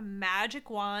don't have a magic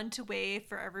wand to wave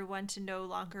for everyone to no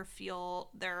longer feel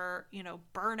their,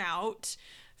 burnout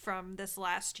from this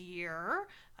last year,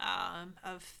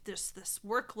 of this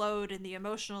workload and the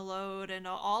emotional load and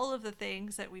all of the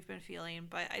things that we've been feeling.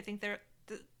 But I think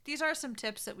these are some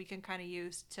tips that we can kind of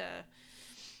use to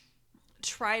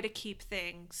try to keep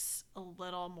things a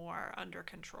little more under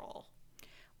control.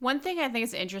 One thing I think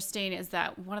is interesting is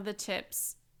that one of the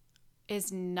tips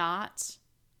is not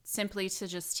simply to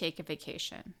just take a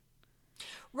vacation.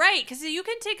 Right, because you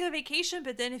can take a vacation,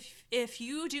 but then if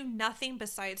you do nothing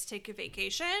besides take a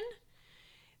vacation,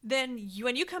 then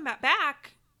when you come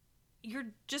back, you're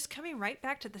just coming right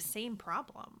back to the same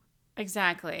problem.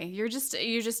 Exactly. You're just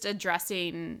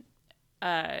addressing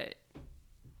I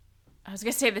was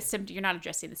going to say the symptom. You're not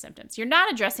addressing the symptoms. You're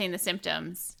not addressing the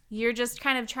symptoms. You're just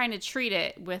kind of trying to treat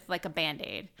it with like a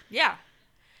Band-Aid. Yeah.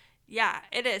 Yeah,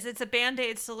 it is. It's a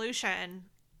Band-Aid solution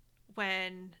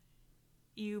when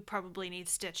you probably need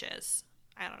stitches.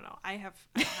 I don't know. I don't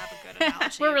have a good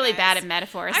analogy. We're really bad at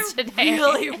metaphors today.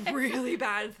 Really, really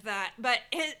bad at that. But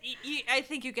I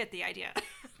think you get the idea.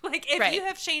 Like, if you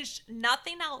have changed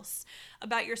nothing else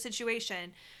about your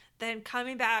situation, then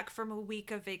coming back from a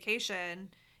week of vacation,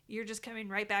 you're just coming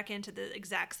right back into the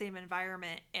exact same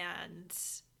environment. And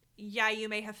yeah, you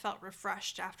may have felt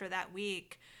refreshed after that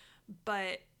week,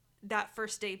 but that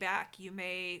first day back, you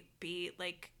may be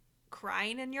like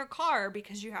crying in your car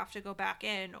because you have to go back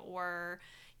in, or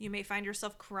you may find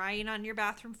yourself crying on your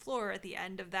bathroom floor at the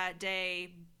end of that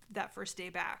day, that first day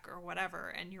back or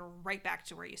whatever, and you're right back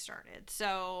to where you started.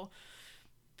 So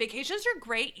vacations are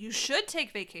great. You should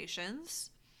take vacations.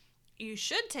 You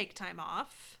should take time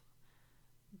off,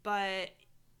 but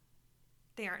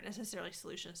they aren't necessarily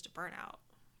solutions to burnout.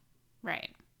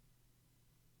 Right.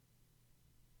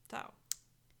 So.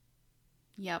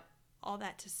 Yep. All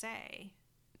that to say,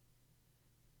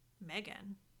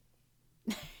 Megan,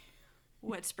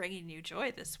 what's bringing you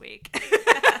joy this week?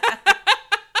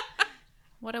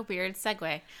 What a weird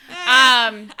segue.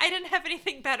 I didn't have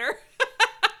anything better.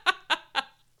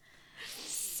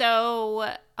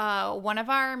 So, one of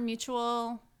our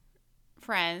mutual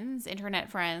friends,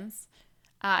 internet friends,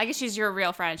 I guess she's your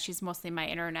real friend. She's mostly my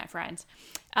internet friend.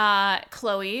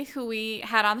 Chloe, who we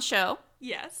had on the show.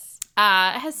 Yes.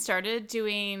 Has started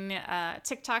doing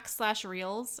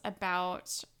TikTok/Reels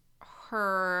about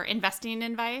her investing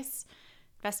advice,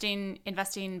 investing,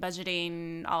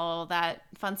 budgeting, all that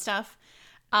fun stuff.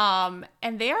 And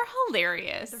they are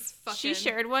hilarious. She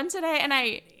shared one today, and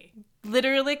I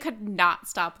literally could not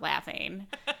stop laughing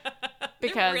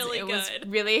because really it was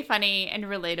really funny and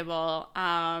relatable.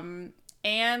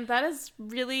 And that is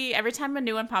really, every time a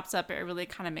new one pops up, it really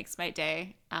kind of makes my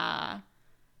day.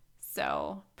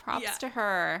 So props to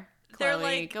her. Chloe. They're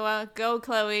like, go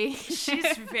Chloe.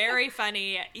 She's very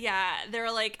funny. Yeah,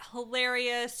 they're like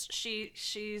hilarious.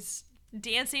 She's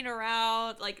dancing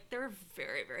around. Like, they're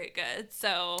very, very good.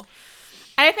 So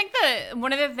I think that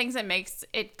one of the things that makes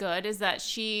it good is that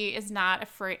she is not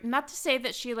afraid, not to say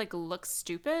that she like looks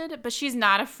stupid, but she's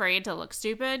not afraid to look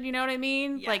stupid. You know what I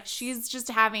mean? Yes. Like, she's just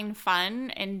having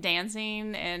fun and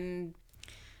dancing and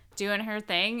doing her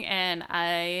thing, and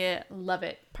I love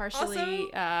it. Partially, Also-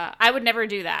 I would never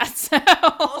do that. So.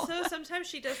 Also, sometimes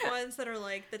she does ones that are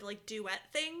like the like duet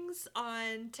things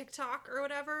on TikTok or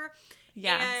whatever.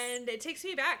 Yes. And it takes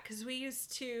me back because we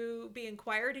used to be in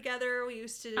choir together. We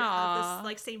used to have Aw. this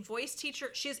like same voice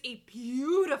teacher. She's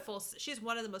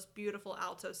one of the most beautiful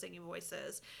alto singing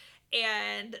voices.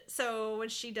 And so when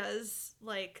she does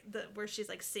like where she's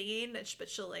like singing, but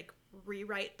she'll like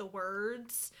rewrite the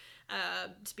words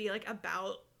to be like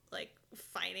about like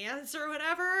finance or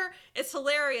whatever. It's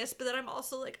hilarious, but then I'm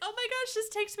also like, oh my gosh, this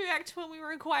takes me back to when we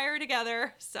were in choir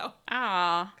together. So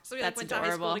Aw, we like that's went to high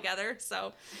school adorable. together.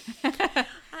 So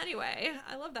anyway,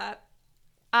 I love that.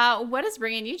 What is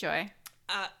bringing you joy?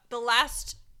 The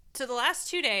last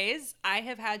 2 days, I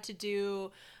have had to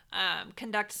do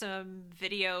conduct some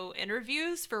video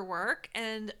interviews for work,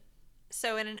 and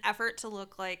so in an effort to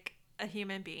look like a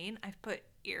human being, I've put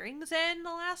earrings in the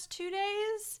last 2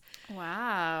 days.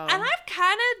 Wow. And I've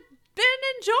kind of been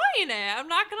enjoying it. I'm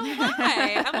not gonna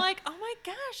lie. I'm like, oh my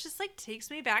gosh, this like takes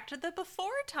me back to the before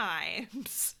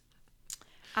times.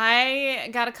 I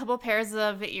got a couple pairs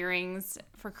of earrings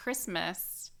for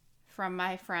Christmas from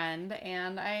my friend,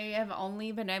 and I have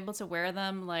only been able to wear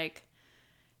them like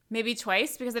maybe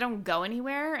twice because I don't go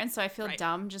anywhere, and so I feel Right.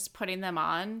 dumb just putting them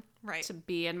on Right. to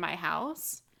be in my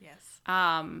house. Yes.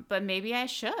 But maybe I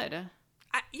should.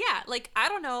 Yeah, like I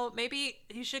don't know, maybe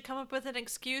you should come up with an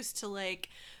excuse to like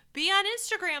be on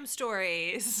Instagram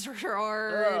stories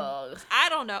or Ugh. I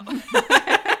don't know.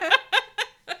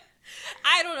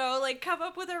 I don't know, like come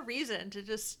up with a reason to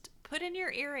just put in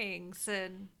your earrings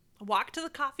and walk to the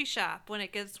coffee shop when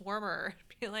it gets warmer.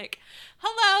 Be like,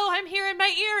 "Hello, I'm here in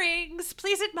my earrings.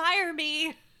 Please admire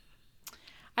me."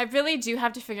 I really do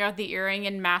have to figure out the earring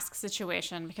and mask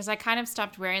situation because I kind of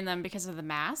stopped wearing them because of the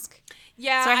mask.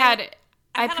 Yeah. So I had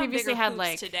on previously bigger had hoops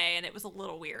like today, and it was a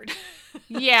little weird.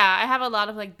 yeah, I have a lot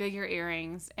of like bigger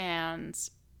earrings, and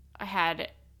I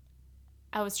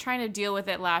was trying to deal with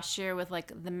it last year with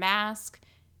like the mask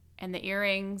and the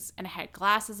earrings, and I had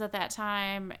glasses at that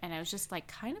time, and it was just like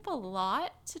kind of a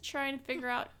lot to try and figure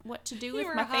out what to do You with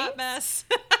were my a hot face. mess.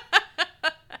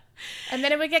 And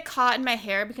then it would get caught in my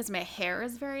hair because my hair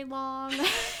is very long.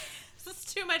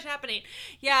 It's too much happening.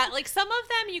 Yeah, like some of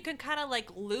them you can kind of like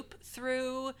loop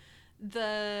through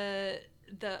the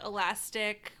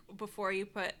elastic before you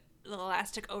put the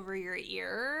elastic over your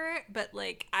ear, but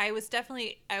like I was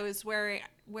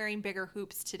wearing bigger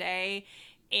hoops today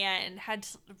and had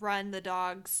to run the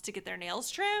dogs to get their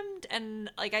nails trimmed, and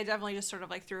like I definitely just sort of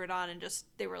like threw it on and just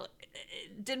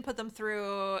didn't put them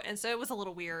through, and so it was a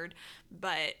little weird,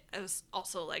 but it was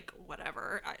also like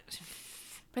whatever.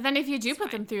 But then if you do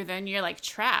put them through, then you're like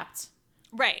trapped.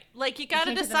 Right. Like you gotta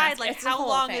can't get the decide mask. like It's the how whole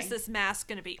long thing. is this mask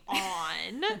gonna be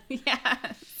on?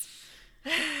 Yes.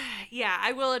 Yeah,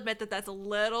 I will admit that that's a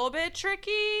little bit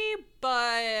tricky,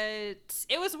 but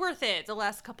it was worth it the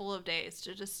last couple of days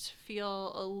to just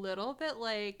feel a little bit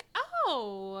like,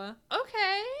 oh,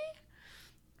 okay.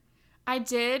 I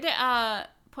did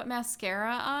put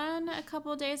mascara on a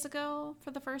couple of days ago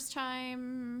for the first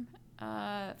time.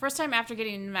 First time after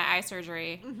getting my eye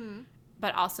surgery,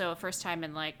 but also first time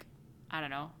in like, I don't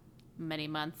know, many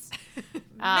months.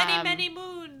 Many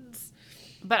moons.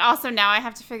 But also now I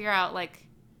have to figure out like,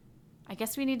 I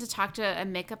guess we need to talk to a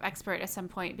makeup expert at some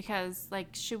point because like,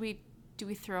 do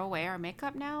we throw away our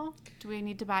makeup now? Do we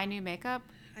need to buy new makeup?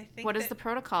 I think What is the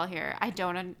protocol here? I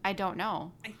don't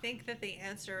know. I think that the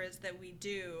answer is that we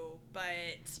do, but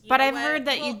But I've heard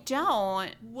that you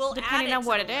don't, we'll depending add it on to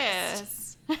what the it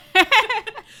list. is.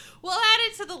 We'll add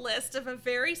it to the list of a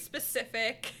very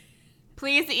specific.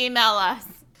 Please email us.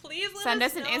 Please Send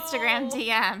us know. an Instagram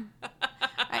DM.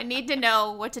 I need to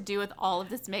know what to do with all of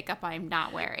this makeup I'm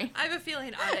not wearing. I have a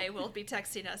feeling Ade will be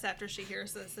texting us after she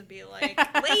hears this and be like,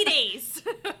 ladies!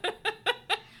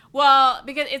 Well,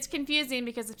 because it's confusing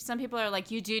because some people are like,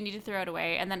 you do need to throw it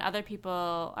away. And then other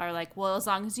people are like, well, as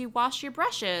long as you wash your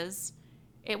brushes,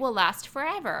 it will last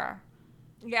forever.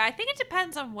 Yeah, I think it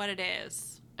depends on what it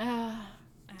is. Ugh,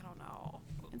 I don't know.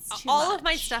 it's too All of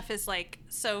my much. stuff is like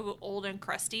so old and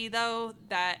crusty though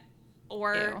that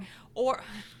Ew. or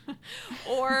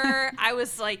I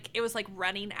was like it was like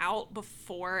running out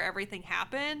before everything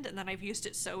happened, and then I've used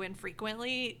it so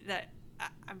infrequently that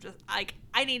I'm just like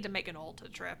I need to make an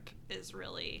Ulta trip is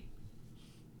really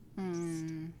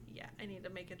yeah, I need to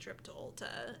make a trip to Ulta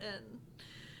and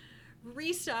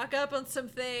restock up on some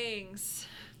things.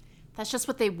 That's just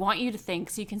what they want you to think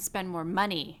so you can spend more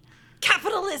money.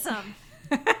 Capitalism.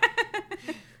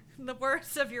 The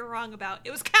worst of you're wrong about.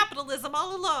 It was capitalism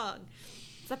all along.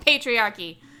 It's a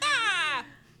patriarchy. Ah!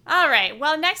 All right.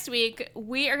 Well, next week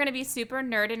we are going to be super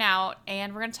nerding out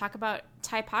and we're going to talk about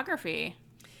typography.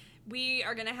 We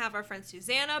are going to have our friend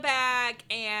Susanna back,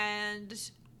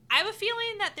 and I have a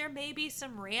feeling that there may be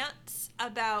some rants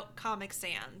about Comic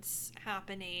Sans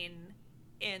happening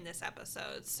in this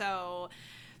episode. So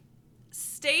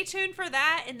stay tuned for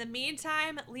that. In the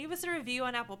meantime, leave us a review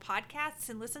on Apple Podcasts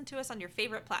and listen to us on your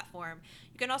favorite platform.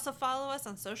 You can also follow us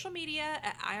on social media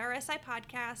at IRSI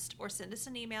Podcast or send us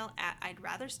an email at I'd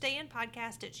rather stay in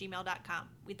podcast@gmail.com.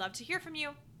 We'd love to hear from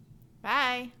you.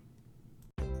 Bye.